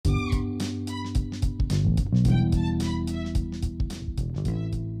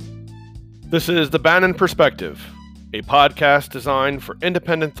This is The Bannon Perspective, a podcast designed for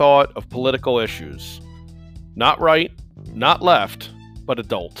independent thought of political issues. Not right, not left, but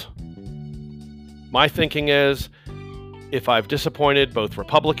adult. My thinking is, if I've disappointed both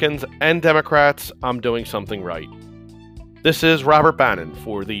Republicans and Democrats, I'm doing something right. This is Robert Bannon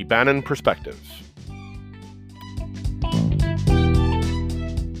for The Bannon Perspective.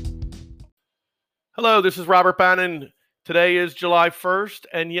 Hello, this is Robert Bannon. Today is July 1st,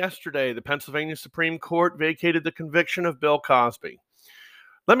 and yesterday the Pennsylvania Supreme Court vacated the conviction of Bill Cosby.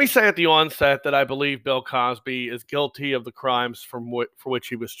 Let me say at the onset that I believe Bill Cosby is guilty of the crimes for which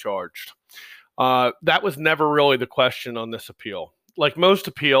he was charged. That was never really the question on this appeal. Like most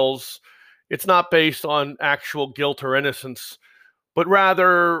appeals, it's not based on actual guilt or innocence, but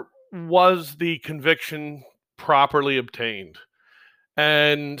rather, was the conviction properly obtained?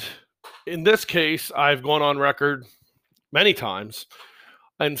 And in this case, I've gone on record many times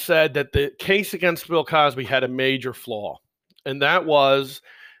and said that the case against Bill Cosby had a major flaw, and that was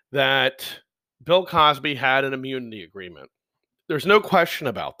that Bill Cosby had an immunity agreement. There's no question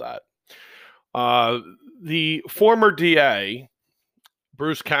about that. The former DA,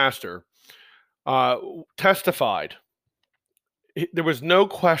 Bruce Castor, testified. There was no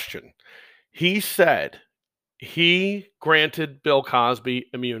question. He said he granted Bill Cosby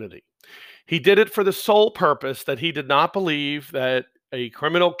immunity. He did it for the sole purpose that he did not believe that a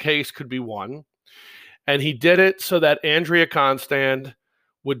criminal case could be won. And he did it so that Andrea Constand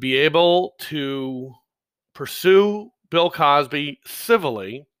would be able to pursue Bill Cosby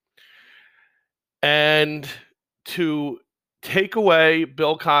civilly and to take away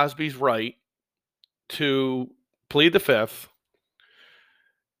Bill Cosby's right to plead the fifth.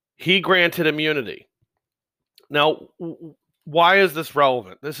 He granted immunity. Now, why is this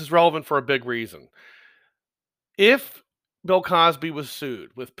relevant? This is relevant for a big reason. If Bill Cosby was sued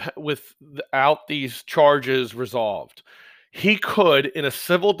without these charges resolved, he could, in a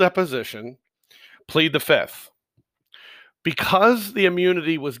civil deposition, plead the fifth. Because the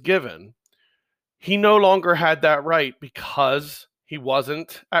immunity was given, he no longer had that right because he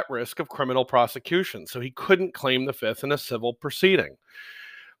wasn't at risk of criminal prosecution. So he couldn't claim the fifth in a civil proceeding.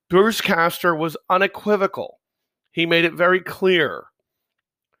 Bruce Castor was unequivocal. He made it very clear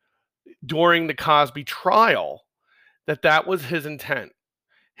during the Cosby trial that that was his intent.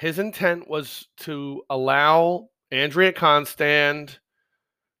 His intent was to allow Andrea Constand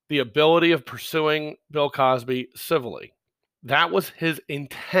the ability of pursuing Bill Cosby civilly. That was his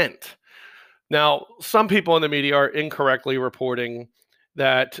intent. Now, some people in the media are incorrectly reporting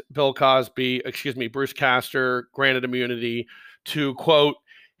that Bruce Castor granted immunity to, quote,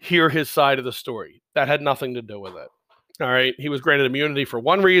 hear his side of the story. That had nothing to do with it. All right. He was granted immunity for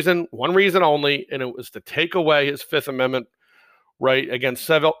one reason only, and it was to take away his Fifth Amendment right against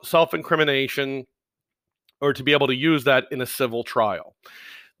self-incrimination, or to be able to use that in a civil trial.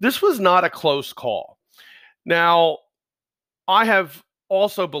 This was not a close call. Now, I have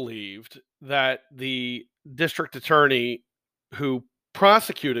also believed that the district attorney who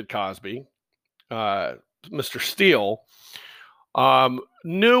prosecuted Cosby, Mr. Steele,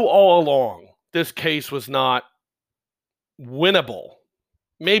 knew all along this case was not winnable,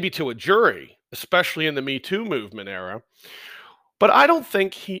 maybe to a jury, especially in the Me Too movement era. But I don't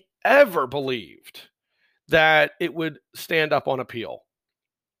think he ever believed that it would stand up on appeal.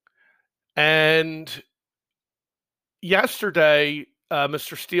 And yesterday,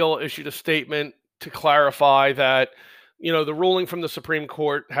 Mr. Steele issued a statement to clarify that, the ruling from the Supreme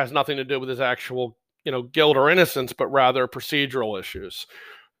Court has nothing to do with his actual, guilt or innocence, but rather procedural issues.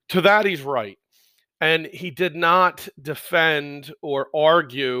 To that, he's right. And he did not defend or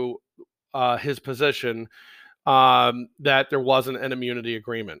argue his position that there wasn't an immunity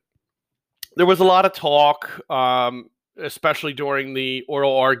agreement. There was a lot of talk, especially during the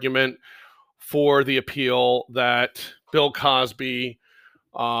oral argument for the appeal, that Bill Cosby,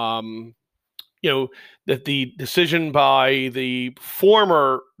 that the decision by the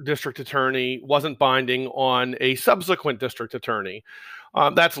former district attorney wasn't binding on a subsequent district attorney.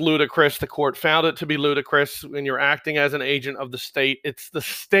 That's ludicrous. The court found it to be ludicrous. When you're acting as an agent of the state, it's the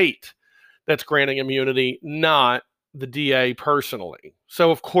state that's granting immunity, not the DA personally. So,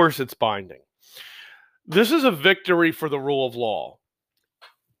 of course, it's binding. This is a victory for the rule of law.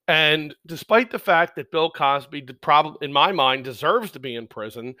 And despite the fact that Bill Cosby, in my mind, deserves to be in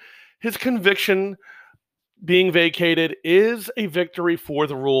prison, his conviction being vacated is a victory for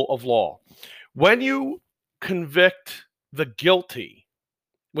the rule of law. When you convict the guilty,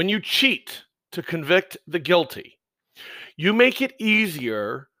 when you cheat to convict the guilty, you make it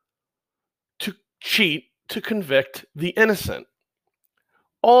easier to cheat to convict the innocent.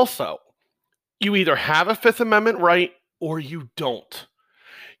 Also, You either have a Fifth Amendment right or you don't.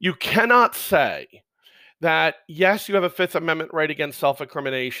 You cannot say that, yes, you have a Fifth Amendment right against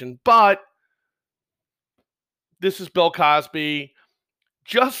self-incrimination, but this is Bill Cosby.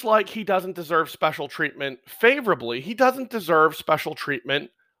 Just like he doesn't deserve special treatment favorably, he doesn't deserve special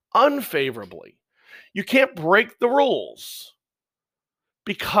treatment unfavorably. You can't break the rules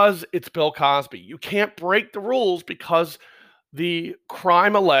because it's Bill Cosby. You can't break the rules because the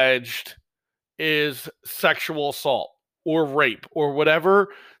crime alleged is sexual assault or rape or whatever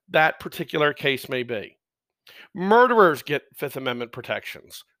that particular case may be. Murderers get Fifth Amendment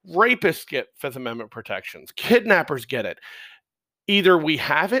protections. Rapists get Fifth Amendment protections. Kidnappers get it. Either we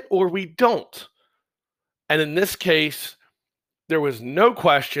have it or we don't. And in this case, there was no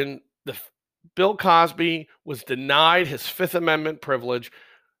question Bill Cosby was denied his Fifth Amendment privilege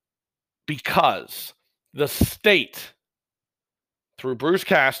because the state, through Bruce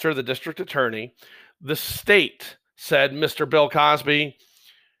Castor, the district attorney, the state said, Mr. Bill Cosby,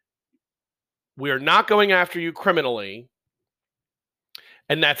 we are not going after you criminally.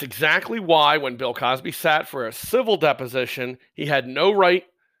 And that's exactly why when Bill Cosby sat for a civil deposition, he had no right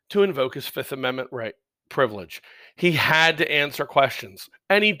to invoke his Fifth Amendment privilege. He had to answer questions,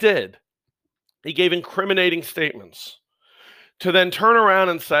 and he did. He gave incriminating statements. To then turn around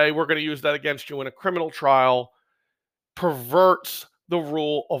and say, we're going to use that against you in a criminal trial, perverts the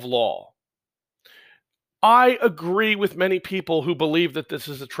rule of law. I agree with many people who believe that this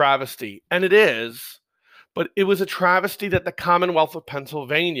is a travesty, and it is, but it was a travesty that the Commonwealth of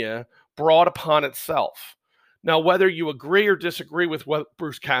Pennsylvania brought upon itself. Now, whether you agree or disagree with what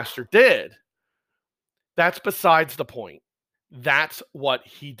Bruce Castor did, that's besides the point. That's what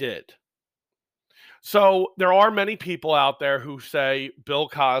he did. So there are many people out there who say Bill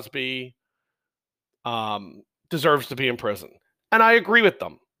Cosby deserves to be in prison. And I agree with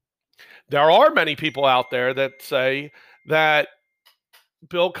them. There are many people out there that say that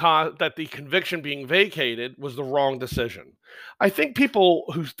that the conviction being vacated was the wrong decision. I think people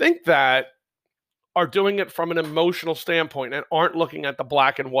who think that are doing it from an emotional standpoint and aren't looking at the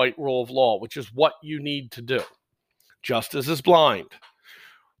black and white rule of law, which is what you need to do. Justice is blind.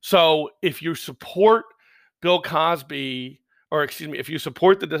 So if you support Bill Cosby, or excuse me, if you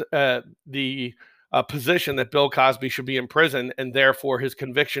support the position that Bill Cosby should be in prison and therefore his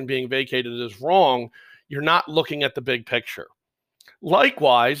conviction being vacated is wrong, you're not looking at the big picture.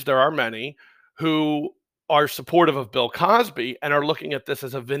 Likewise, there are many who are supportive of Bill Cosby and are looking at this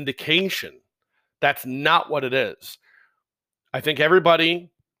as a vindication. That's not what it is. I think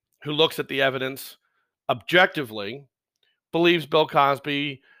everybody who looks at the evidence objectively believes Bill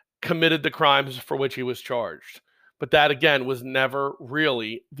Cosby committed the crimes for which he was charged. But that, again, was never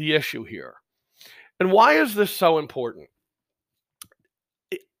really the issue here. And why is this so important?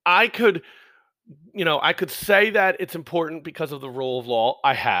 I could say that it's important because of the rule of law.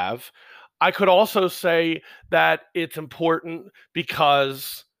 I have. I could also say that it's important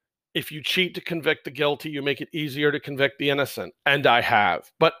because if you cheat to convict the guilty, you make it easier to convict the innocent. And I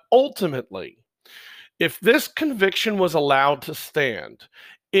have. But ultimately, if this conviction was allowed to stand,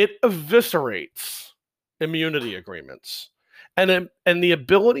 it eviscerates immunity agreements. And the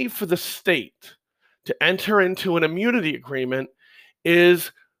ability for the state to enter into an immunity agreement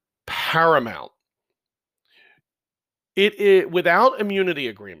is paramount. Without immunity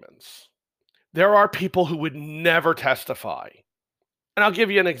agreements, there are people who would never testify. And I'll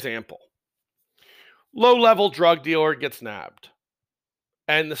give you an example. Low-level drug dealer gets nabbed.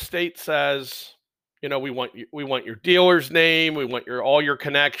 And the state says, we want your dealer's name, we want all your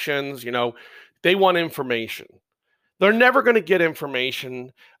connections, they want information. They're never going to get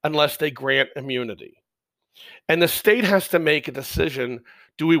information unless they grant immunity. And the state has to make a decision,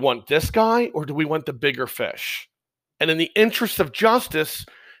 do we want this guy or do we want the bigger fish? And in the interest of justice,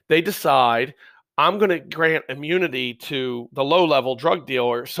 they decide, I'm going to grant immunity to the low-level drug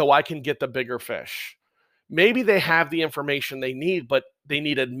dealer so I can get the bigger fish. Maybe they have the information they need, but they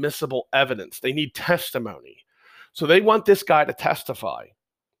need admissible evidence. They need testimony. So they want this guy to testify.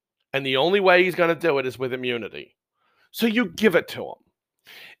 And the only way he's going to do it is with immunity. So you give it to him.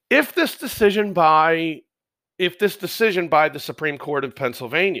 If this decision by the Supreme Court of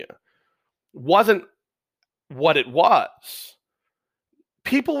Pennsylvania wasn't what it was,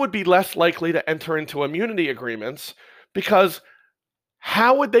 people would be less likely to enter into immunity agreements because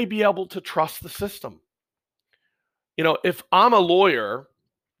how would they be able to trust the system? If I'm a lawyer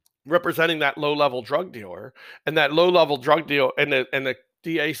representing that low-level drug dealer, and that low-level drug dealer, and the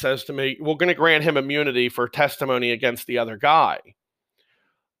DA says to me, we're going to grant him immunity for testimony against the other guy,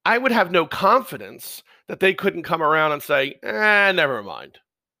 I would have no confidence that they couldn't come around and say, never mind.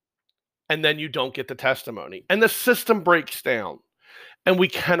 and then you don't get the testimony. And the system breaks down. And we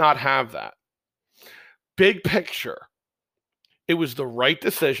cannot have that. Big picture, it was the right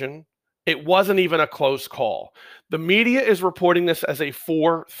decision. It wasn't even a close call. The media is reporting this as a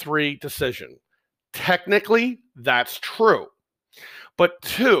 4-3 decision. Technically, that's true. But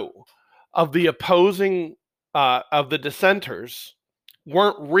two of the opposing, of the dissenters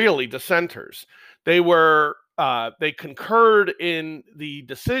weren't really dissenters. They concurred in the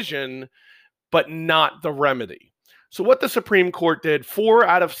decision, but not the remedy. So what the Supreme Court did, 4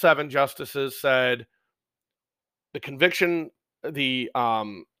 out of 7 justices said the conviction, the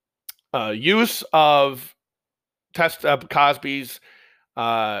use of Cosby's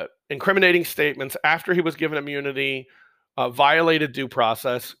incriminating statements after he was given immunity violated due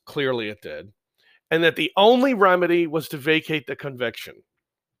process. Clearly it did. And that the only remedy was to vacate the conviction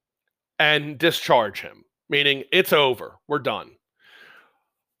and discharge him, meaning it's over, we're done.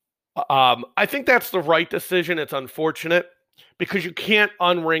 I think that's the right decision. It's unfortunate because you can't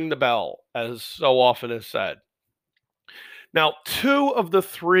unring the bell, as so often is said. Now, 2 of the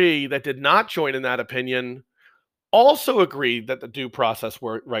 3 that did not join in that opinion also agreed that the due process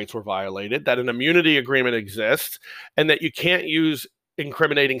rights were violated, that an immunity agreement exists, and that you can't use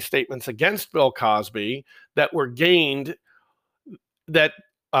incriminating statements against Bill Cosby that were gained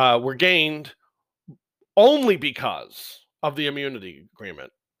only because of the immunity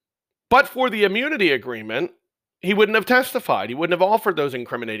agreement. But for the immunity agreement, he wouldn't have testified. He wouldn't have offered those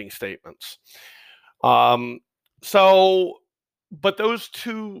incriminating statements. But those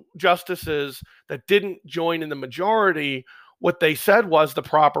 2 justices that didn't join in the majority, what they said was the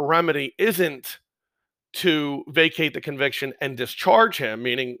proper remedy isn't to vacate the conviction and discharge him,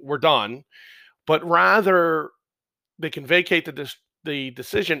 meaning we're done, but rather they can vacate the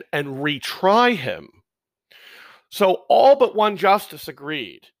decision and retry him. So all but 1 justice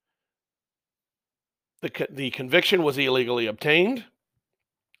agreed. The conviction was illegally obtained,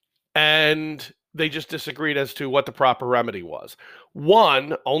 and they just disagreed as to what the proper remedy was.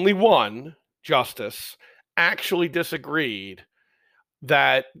 Only one justice actually disagreed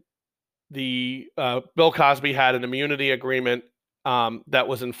that the Bill Cosby had an immunity agreement that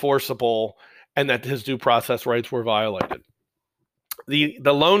was enforceable and that his due process rights were violated. The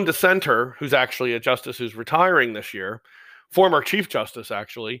lone dissenter, who's actually a justice who's retiring this year, former Chief Justice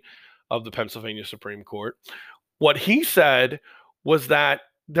actually of the Pennsylvania Supreme Court, what he said was that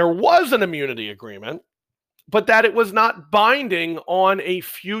there was an immunity agreement, but that it was not binding on a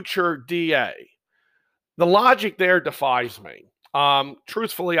future DA. The logic there defies me.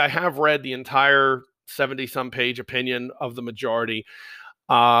 Truthfully, I have read the entire 70-some page opinion of the majority.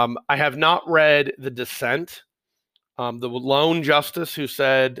 I have not read the dissent. The lone justice who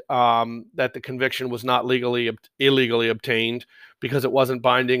said that the conviction was not illegally obtained because it wasn't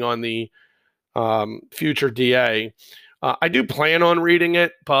binding on the future DA. I do plan on reading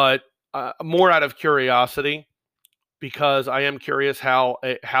it, but more out of curiosity, because I am curious how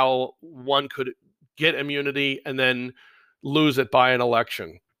one could get immunity and then lose it by an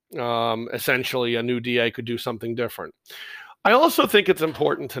election. Essentially, a new DA could do something different. I also think it's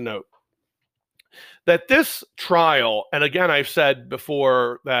important to note that this trial, and again, I've said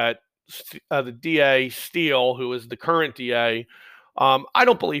before that the DA Steele, who is the current DA, I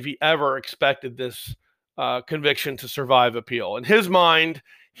don't believe he ever expected this conviction to survive appeal. In his mind,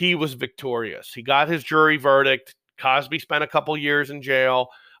 he was victorious. He got his jury verdict. Cosby spent a couple years in jail.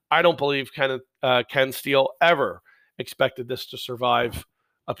 I don't believe Ken Steele ever expected this to survive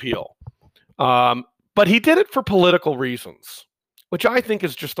appeal. But he did it for political reasons, which I think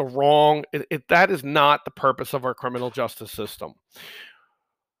is just that is not the purpose of our criminal justice system.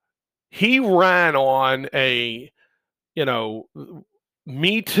 He ran on a,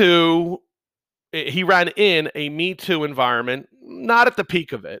 Me Too. He ran in a Me Too environment, not at the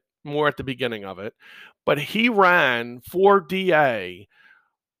peak of it, more at the beginning of it, but he ran for DA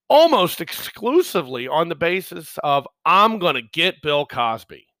almost exclusively on the basis of, I'm going to get Bill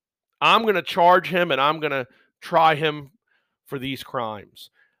Cosby. I'm going to charge him and I'm going to try him for these crimes.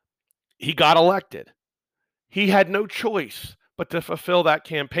 He got elected. He had no choice but to fulfill that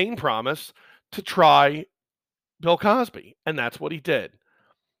campaign promise to try Bill Cosby, and that's what he did.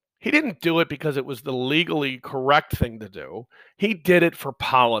 He didn't do it because it was the legally correct thing to do. He did it for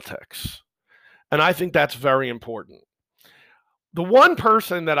politics, and I think that's very important. The one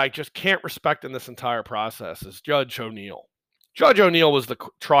person that I just can't respect in this entire process is Judge O'Neill. Judge O'Neill was the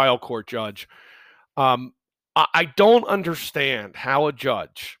trial court judge. I don't understand how a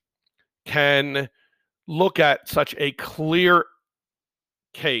judge can look at such a clear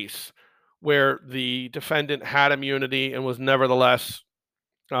case where the defendant had immunity and was nevertheless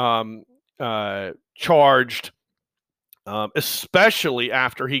charged, especially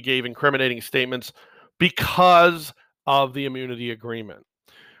after he gave incriminating statements because of the immunity agreement.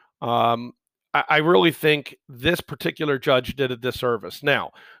 I really think this particular judge did a disservice.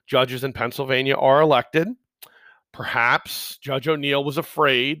 Now, judges in Pennsylvania are elected. Perhaps Judge O'Neill was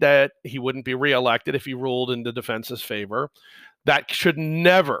afraid that he wouldn't be reelected if he ruled in the defense's favor. That should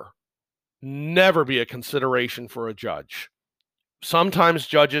never be a consideration for a judge. Sometimes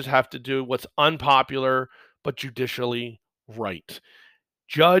judges have to do what's unpopular but judicially right.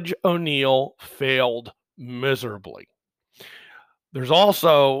 Judge O'Neill failed miserably. There's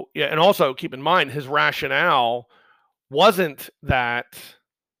also, and also keep in mind, his rationale wasn't that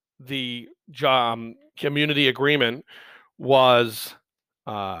the community agreement was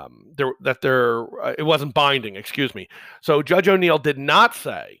it wasn't binding. Excuse me. So Judge O'Neill did not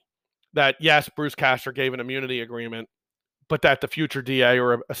say that yes, Bruce Castor gave an immunity agreement, but that the future DA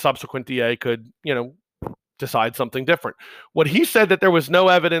or a subsequent DA could, decide something different. What he said, that there was no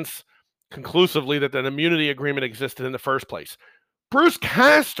evidence conclusively that an immunity agreement existed in the first place. Bruce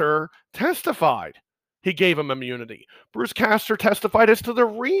Castor testified he gave him immunity. Bruce Castor testified as to the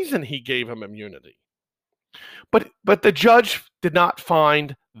reason he gave him immunity. But the judge did not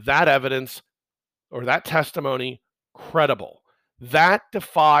find that evidence or that testimony credible. That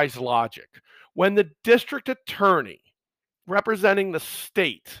defies logic. When the district attorney representing the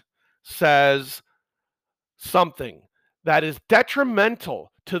state says something that is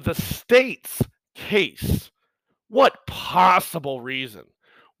detrimental to the state's case, what possible reason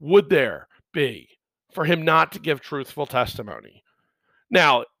would there be for him not to give truthful testimony?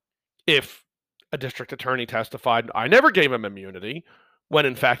 Now, if a district attorney testified, I never gave him immunity, when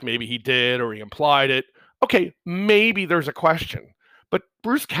in fact maybe he did or he implied it, okay, maybe there's a question. But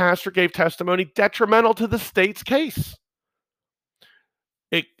Bruce Castor gave testimony detrimental to the state's case.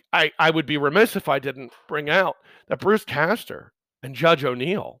 I would be remiss if I didn't bring out that Bruce Castor and Judge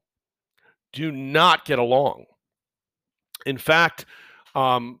O'Neill do not get along. In fact,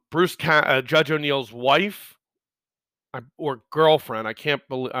 Judge O'Neill's wife or girlfriend, I can't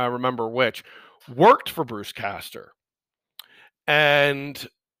remember which, worked for Bruce Castor. And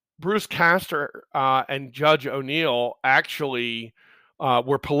Bruce Castor and Judge O'Neill actually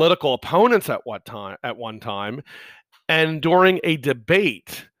were political opponents at one time. And during a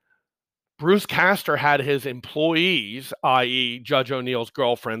debate, Bruce Castor had his employees, i.e. Judge O'Neill's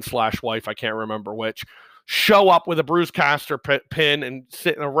girlfriend / wife, I can't remember which, show up with a Bruce Castor pin and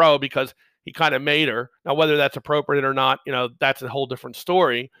sit in a row because he kind of made her. Now, whether that's appropriate or not, that's a whole different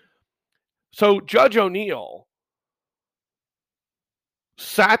story. So Judge O'Neill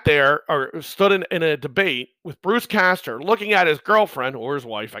sat there or stood in a debate with Bruce Castor looking at his girlfriend or his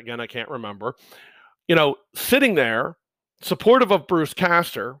wife, again, I can't remember, sitting there supportive of Bruce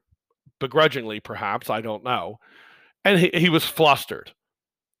Castor, begrudgingly perhaps, I don't know, and he was flustered.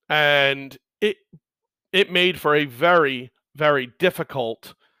 And it made for a very, very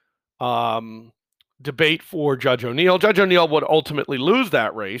difficult debate for Judge O'Neill. Judge O'Neill would ultimately lose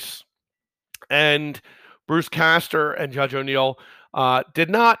that race, and Bruce Castor and Judge O'Neill did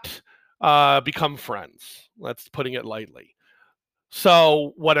not become friends, let's putting it lightly.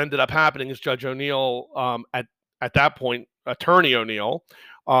 So what ended up happening is Judge O'Neill, at that point, Attorney O'Neill,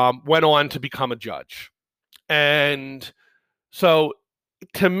 went on to become a judge. And so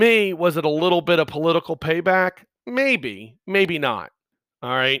to me, was it a little bit of political payback? Maybe, maybe not.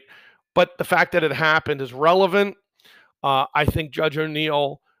 All right. But the fact that it happened is relevant. I think Judge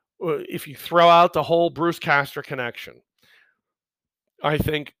O'Neill, if you throw out the whole Bruce Castor connection, I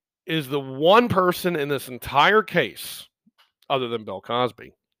think is the one person in this entire case, other than Bill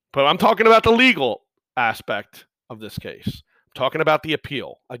Cosby, but I'm talking about the legal aspect of this case. I'm talking about the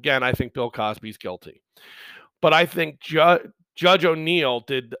appeal. Again, I think Bill Cosby's guilty. But I think Judge O'Neill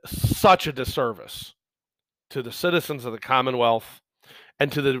did such a disservice to the citizens of the Commonwealth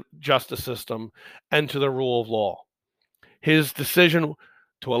and to the justice system and to the rule of law. His decision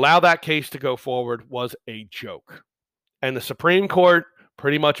to allow that case to go forward was a joke. And the Supreme Court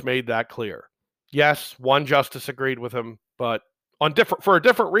pretty much made that clear. Yes, one justice agreed with him, but for a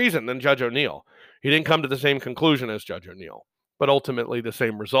different reason than Judge O'Neill. He didn't come to the same conclusion as Judge O'Neill, but ultimately the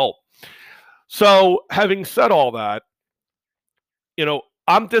same result. So having said all that,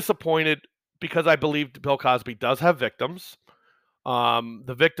 I'm disappointed because I believe Bill Cosby does have victims.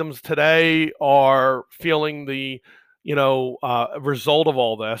 The victims today are feeling the, result of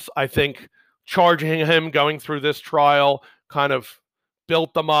all this. I think charging him, going through this trial, kind of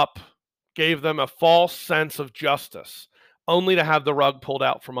built them up, gave them a false sense of justice, only to have the rug pulled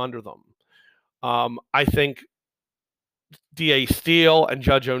out from under them. I think D.A. Steele and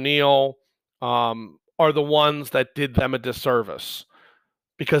Judge O'Neill are the ones that did them a disservice,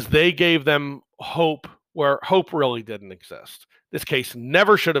 because they gave them hope where hope really didn't exist. This case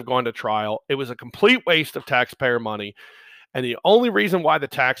never should have gone to trial. It was a complete waste of taxpayer money. And the only reason why the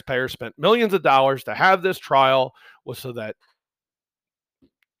taxpayers spent millions of dollars to have this trial was so that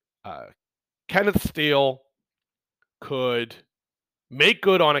Kenneth Steele could make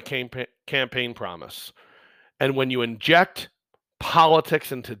good on a campaign promise. And when you inject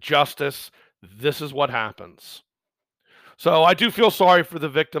politics into justice, this is what happens. So I do feel sorry for the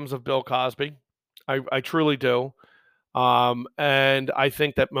victims of Bill Cosby. I truly do. And I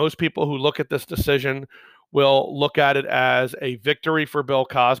think that most people who look at this decision will look at it as a victory for Bill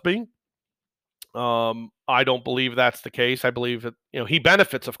Cosby. I don't believe that's the case. I believe that, he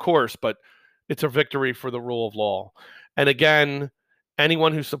benefits, of course, but it's a victory for the rule of law. And again,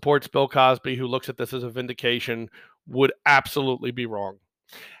 anyone who supports Bill Cosby, who looks at this as a vindication, would absolutely be wrong.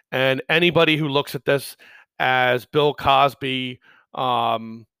 And anybody who looks at this as Bill Cosby,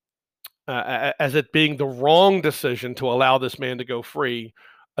 as it being the wrong decision to allow this man to go free,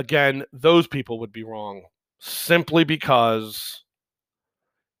 again, those people would be wrong, simply because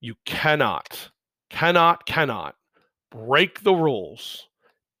you cannot break the rules,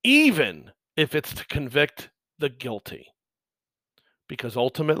 even if it's to convict the guilty, because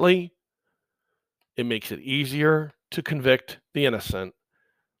ultimately it makes it easier to convict the innocent.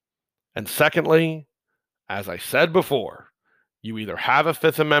 And secondly, as I said before, you either have a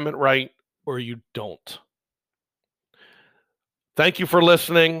Fifth Amendment right or you don't. Thank you for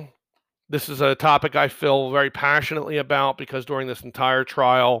listening. This is a topic I feel very passionately about, because during this entire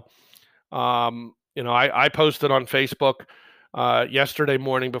trial, I posted on Facebook yesterday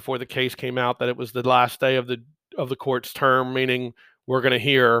morning before the case came out that it was the last day of the court's term, meaning we're going to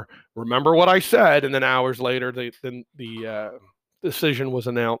hear, remember what I said, and then hours later, the decision was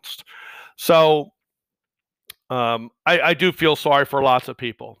announced. So I do feel sorry for lots of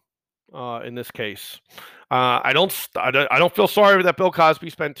people in this case. I don't feel sorry that Bill Cosby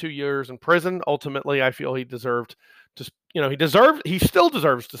spent 2 years in prison. Ultimately, I feel he deserved to, he still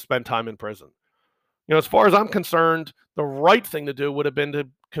deserves to spend time in prison. As far as I'm concerned, the right thing to do would have been to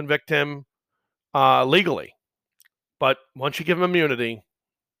convict him legally. But once you give him immunity,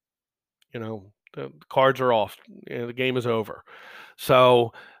 the cards are off. The game is over.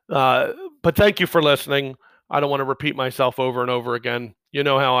 So, but thank you for listening. I don't want to repeat myself over and over again. You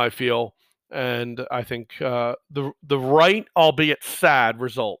know how I feel. And I think the right, albeit sad,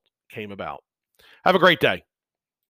 result came about. Have a great day.